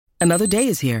Another day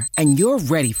is here, and you're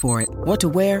ready for it. What to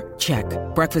wear? Check.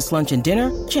 Breakfast, lunch, and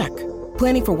dinner? Check.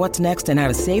 Planning for what's next and how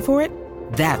to save for it?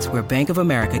 That's where Bank of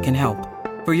America can help.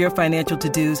 For your financial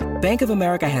to-dos, Bank of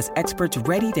America has experts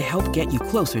ready to help get you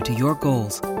closer to your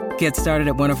goals. Get started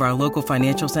at one of our local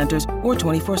financial centers or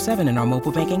 24/7 in our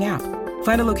mobile banking app.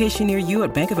 Find a location near you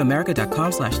at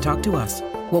bankofamerica.com/talktous.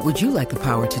 What would you like the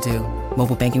power to do?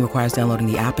 Mobile banking requires downloading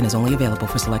the app and is only available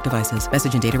for select devices.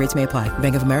 Message and data rates may apply.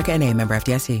 Bank of America N.A., member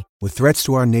FDIC. With threats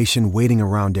to our nation waiting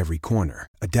around every corner,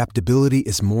 adaptability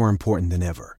is more important than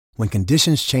ever. When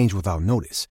conditions change without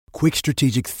notice, quick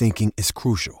strategic thinking is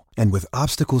crucial. And with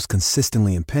obstacles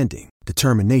consistently impending,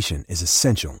 determination is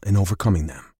essential in overcoming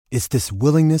them. It's this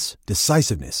willingness,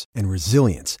 decisiveness, and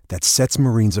resilience that sets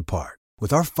Marines apart.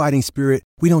 With our fighting spirit,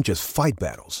 we don't just fight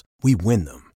battles, we win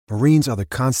them. Marines are the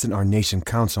constant our nation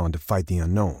counts on to fight the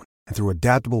unknown. And through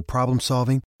adaptable problem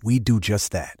solving, we do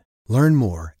just that. Learn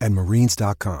more at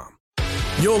marines.com.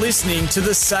 You're listening to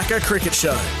the SACA Cricket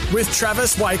Show with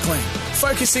Travis Wakeling,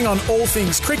 focusing on all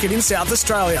things cricket in South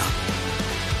Australia.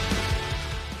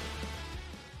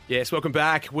 Yes, welcome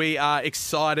back. We are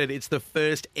excited. It's the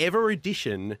first ever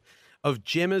edition of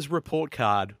Gemma's Report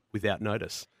Card Without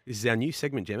Notice. This is our new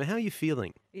segment, Gemma. How are you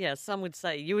feeling? Yeah, some would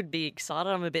say you would be excited.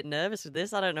 I'm a bit nervous with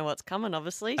this. I don't know what's coming,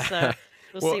 obviously, so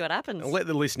we'll see what happens. I'll let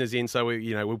the listeners in. So we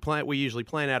usually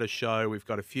plan out a show. We've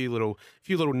got a few little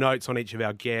notes on each of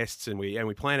our guests, and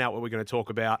we plan out what we're going to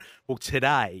talk about. Well,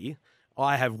 today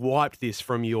I have wiped this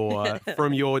from your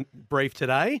brief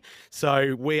today,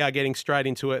 so we are getting straight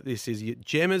into it. This is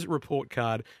Gemma's Report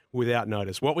Card Without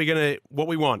Notice. What we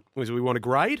want is we want a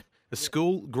grade, a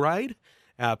school grade.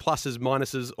 Pluses,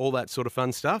 minuses, all that sort of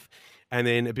fun stuff, and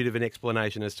then a bit of an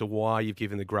explanation as to why you've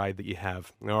given the grade that you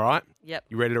have. All right? Yep.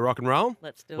 You ready to rock and roll?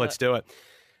 Let's do it.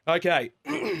 Okay,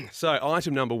 so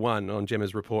item number 1 on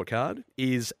Gemma's report card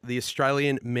is the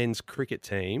Australian men's cricket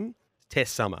team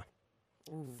Test summer.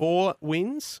 4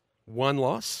 wins, 1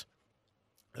 loss.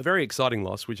 A very exciting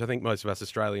loss, which I think most of us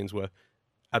Australians were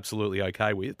absolutely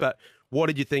okay with. But what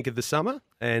did you think of the summer,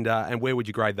 and where would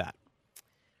you grade that?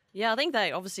 Yeah, I think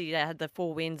they had the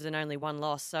 4 wins and only 1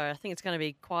 loss, so I think it's going to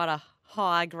be quite a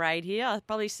high grade here. I'd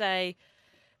probably say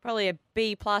a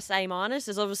B plus, A minus.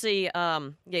 There's obviously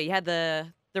you had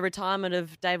the retirement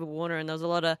of David Warner, and there was a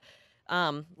lot of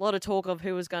talk of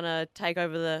who was going to take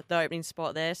over the opening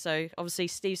spot there. So obviously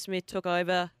Steve Smith took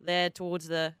over there towards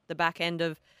the back end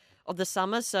of the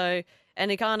summer. So and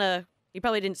he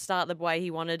probably didn't start the way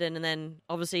he wanted, and then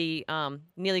obviously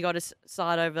nearly got his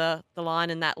side over the line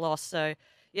in that loss. So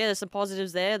yeah, there's some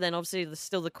positives there. Then obviously there's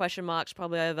still the question marks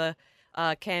probably over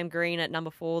Cam Green at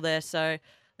number 4 there. So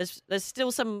there's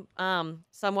still some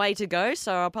way to go.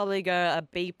 So I'll probably go a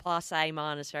B plus, A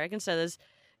minus, I reckon. So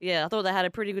I thought they had a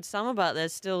pretty good summer, but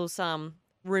there's still some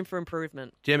room for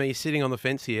improvement. Gemma, you're sitting on the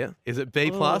fence here. Is it B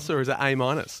plus or is it A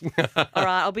minus? All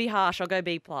right, I'll be harsh. I'll go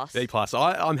B plus. B plus.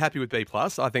 I'm happy with B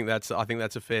plus. I think that's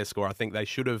a fair score. I think they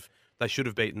should have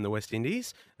beaten the West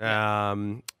Indies.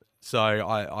 So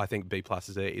I think B plus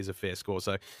is a fair score.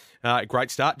 So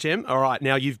great start, Gem. All right,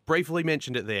 now you've briefly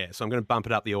mentioned it there, so I'm going to bump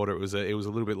it up the order. It was a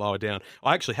little bit lower down.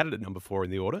 I actually had it at number 4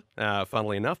 in the order,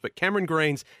 funnily enough. But Cameron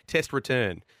Green's Test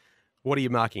return, what are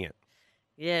you marking it?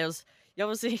 Yeah, it was.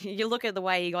 Obviously, you look at the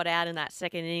way he got out in that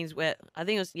second innings where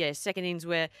second innings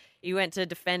where he went to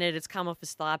defend it. It's come off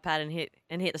his thigh pad and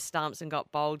hit the stumps and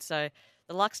got bowled. So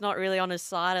the luck's not really on his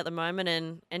side at the moment,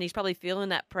 and he's probably feeling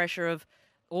that pressure of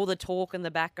all the talk and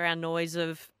the background noise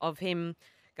of him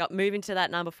moving to that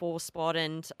number 4 spot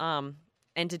and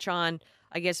to try and,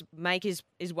 I guess, make his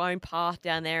own path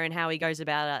down there and how he goes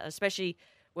about it, especially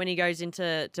when he goes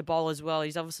into bowl as well.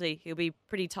 He'll be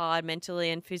pretty tired mentally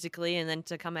and physically, and then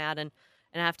to come out and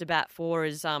have to bat 4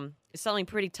 is something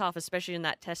pretty tough, especially in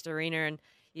that Test arena. And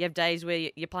you have days where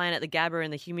you're playing at the Gabba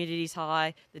and the humidity's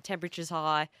high, the temperature's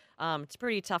high. It's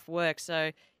pretty tough work.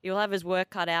 So he'll have his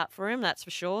work cut out for him, that's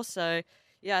for sure. So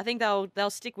yeah, I think they'll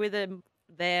stick with him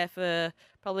there for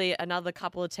probably another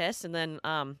couple of tests, and then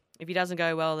if he doesn't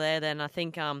go well there, then I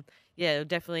think he'll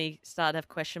definitely start to have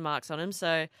question marks on him.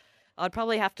 So I'd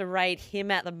probably have to rate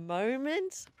him at the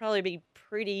moment. Probably be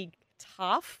pretty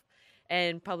tough,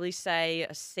 and probably say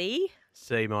a C.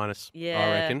 C minus.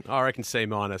 Yeah, I reckon C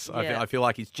minus. Yeah. I feel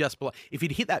like he's just below. If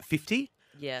he'd hit that 50,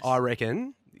 yes, I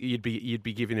reckon you'd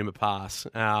be giving him a pass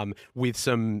with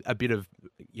a bit of,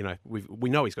 we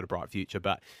know he's got a bright future,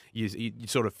 but you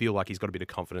sort of feel like he's got a bit of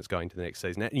confidence going to the next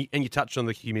season. And you touched on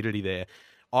the humidity there.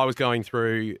 I was going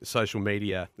through social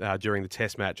media during the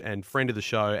Test match, and friend of the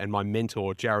show and my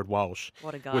mentor, Jared Walsh,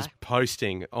 what a guy, was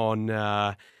posting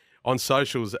on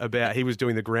socials about he was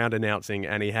doing the ground announcing,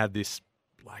 and he had this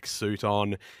black suit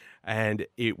on. and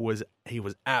he was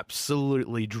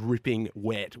absolutely dripping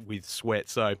wet with sweat.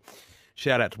 So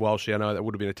shout out to Walshy. I know that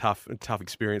would have been a tough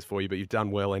experience for you, but you've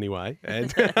done well anyway.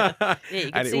 And, You could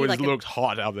and it see, was like, looked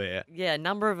hot up there. a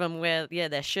number of them where,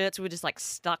 their shirts were just like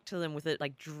stuck to them with it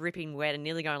like dripping wet and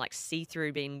nearly going like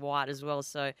see-through, being white as well.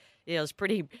 So yeah, it was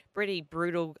pretty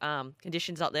brutal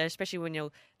conditions up there, especially when they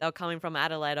were coming from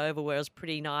Adelaide over, where it was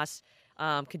pretty nice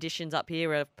conditions up here.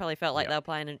 Where it probably felt like they were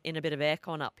playing in a bit of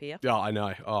aircon up here. Oh, I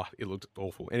know. Oh, it looked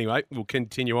awful. Anyway, we'll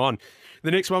continue on.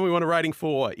 The next one we want a rating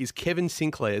for is Kevin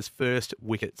Sinclair's first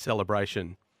wicket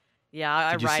celebration. Yeah,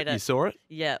 I rate it. You saw it?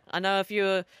 Yeah, I know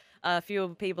a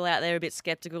few people out there are a bit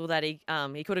skeptical that he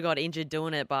could have got injured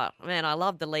doing it, but man, I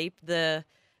love the leap.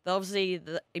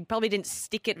 He probably didn't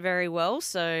stick it very well,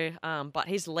 so but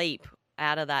his leap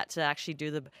out of that to actually do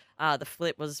the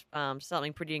flip was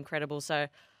something pretty incredible. So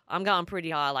I'm going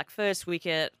pretty high. Like, first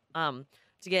wicket to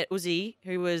get Uzi,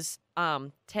 who was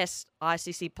Test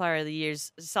ICC Player of the Year,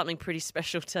 is something pretty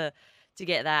special to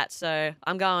get that. So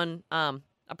I'm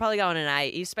probably going an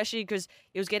 8, especially because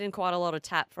he was getting quite a lot of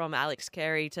tap from Alex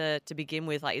Carey to begin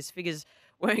with. Like, his figures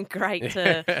weren't great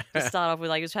to start off with.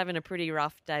 Like, he was having a pretty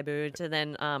rough debut to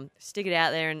then stick it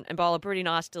out there and bowl a pretty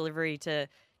nice delivery to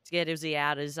get Uzi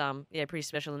out is pretty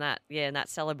special. And that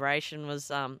celebration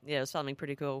was it was something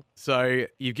pretty cool. So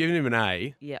you've given him an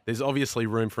A. Yeah. There's obviously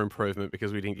room for improvement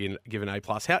because we didn't give an A+.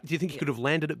 How do you think he could have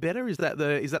landed it better? Is that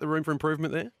the room for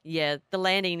improvement there? Yeah, the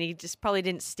landing, he just probably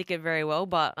didn't stick it very well,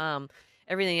 but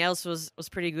everything else was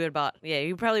pretty good. But yeah,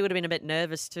 he probably would have been a bit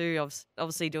nervous too.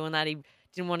 Obviously doing that, he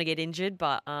didn't want to get injured.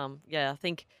 But I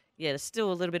think there's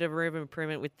still a little bit of room for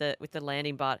improvement with the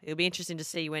landing. But it'll be interesting to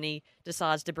see when he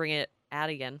decides to bring it out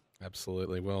again.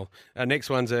 Absolutely. Well, our next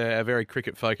one's a very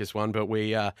cricket-focused one, but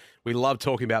we love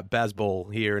talking about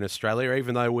Bazball here in Australia,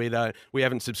 even though we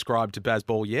haven't subscribed to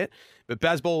Bazball yet. But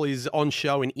Bazball is on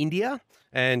show in India,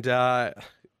 and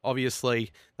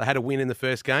obviously they had a win in the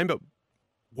first game. But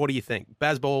what do you think,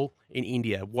 Bazball in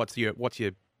India? What's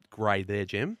your grade there,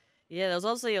 Jem? Yeah, there was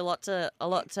obviously a lot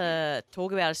to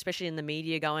talk about, especially in the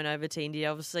media going over to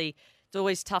India. Obviously, it's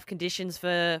always tough conditions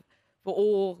for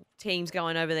all teams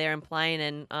going over there and playing.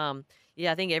 And,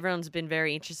 I think everyone's been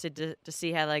very interested to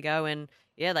see how they go. And,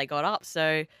 they got up.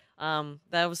 So they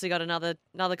obviously got another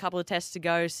couple of tests to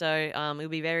go. So it'll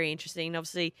be very interesting.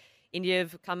 Obviously, India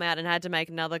have come out and had to make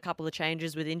another couple of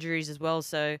changes with injuries as well.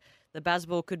 So the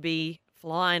Bazball could be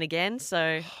flying again.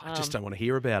 So I just don't want to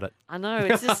hear about it. I know.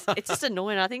 It's just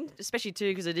annoying. I think especially too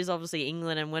because it is obviously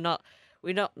England and we're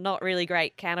not really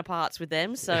great counterparts with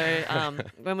them. So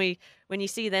when you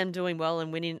see them doing well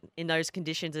and winning in those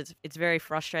conditions, it's very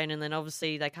frustrating. And then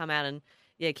obviously they come out and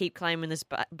keep claiming this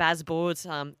Bazball. It's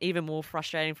even more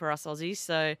frustrating for us Aussies.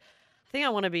 So I think I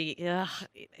want to be.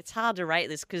 It's hard to rate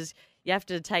this because you have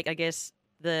to take, I guess,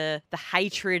 the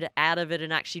hatred out of it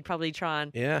and actually probably try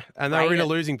and and they were in a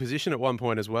losing position at one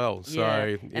point as well.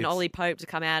 So and Ollie Pope to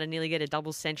come out and nearly get a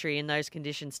double century in those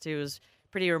conditions too was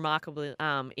pretty remarkable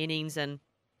innings. And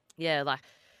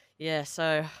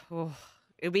so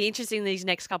it'll be interesting these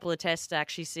next couple of tests to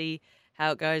actually see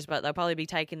how it goes, but they'll probably be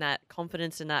taking that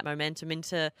confidence and that momentum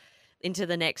into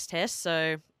the next test.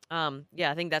 So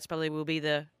I think that's probably will be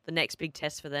the next big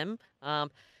test for them.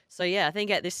 I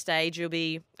think at this stage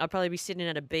I'll probably be sitting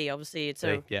at a B. Obviously it's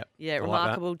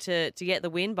remarkable to get the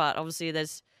win, but obviously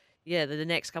there's the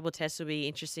next couple of tests will be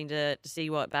interesting to see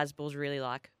what Bazball's really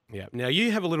like. Yeah. Now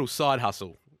you have a little side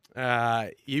hustle.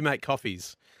 You make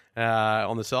coffees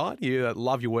on the side. You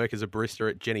love your work as a barista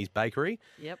at Jenny's Bakery.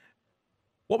 Yep.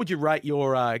 What would you rate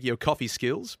your coffee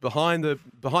skills behind the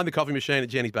coffee machine at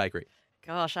Jenny's Bakery?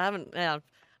 Gosh, I haven't.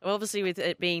 Obviously, with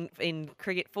it being in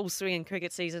cricket, full swing in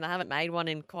cricket season, I haven't made one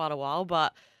in quite a while.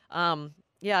 But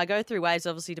I go through waves,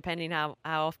 obviously, depending how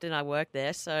often I work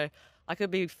there. So I could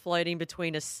be floating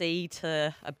between a C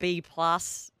to a B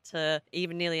plus to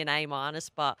even nearly an A minus.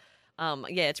 But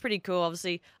it's pretty cool.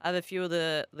 Obviously, I have a few of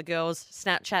the girls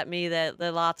Snapchat me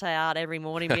their latte art every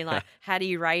morning, being like, "How do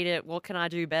you rate it? What can I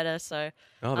do better?" So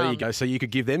there you go. So you could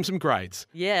give them some grades.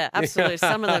 Yeah, absolutely.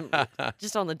 Some of them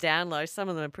just on the down low. Some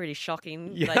of them are pretty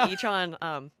shocking. Yeah. Like you try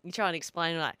and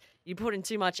explain like you put in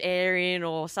too much air in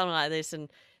or something like this, and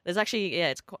there's actually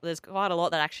there's quite a lot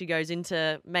that actually goes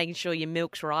into making sure your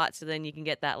milk's right, so then you can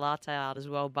get that latte art as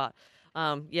well. But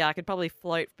I could probably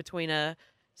float between a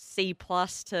C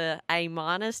plus to A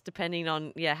minus, depending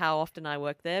on how often I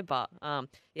work there. But I'm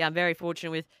very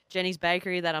fortunate with Jenny's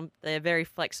Bakery that they're very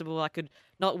flexible. I could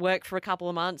not work for a couple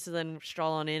of months and then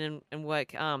stroll on in and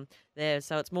work there.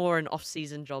 So it's more an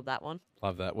off-season job, that one.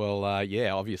 Love that. Well,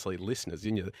 obviously, listeners,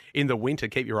 in the winter,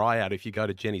 keep your eye out. If you go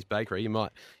to Jenny's Bakery, you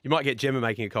might get Gemma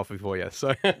making a coffee for you.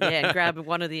 So yeah, grab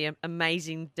one of the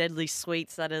amazing, deadly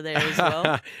sweets that are there as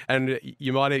well. And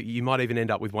you might even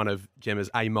end up with one of Gemma's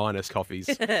A- coffees.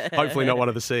 Hopefully, not one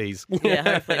of the C's.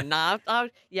 Yeah, hopefully. Nah, I'd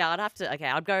have to. Okay,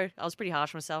 I'd go. I was pretty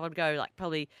harsh on myself. I'd go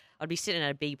I'd be sitting at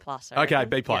a B+. Okay,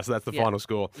 B+. That's the final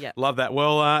score. Yeah. Love that.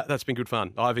 Well, that's been good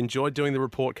fun. I've enjoyed doing the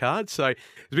report card, so it's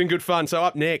been good fun. So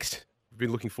up next, we've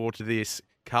been looking forward to this.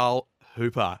 Carl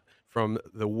Hooper from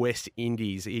the West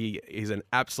Indies. He is an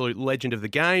absolute legend of the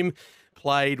game.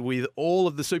 Played with all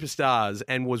of the superstars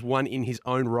and was one in his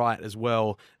own right as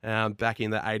well back in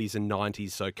the 80s and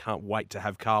 90s. So can't wait to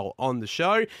have Carl on the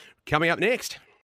show. Coming up next.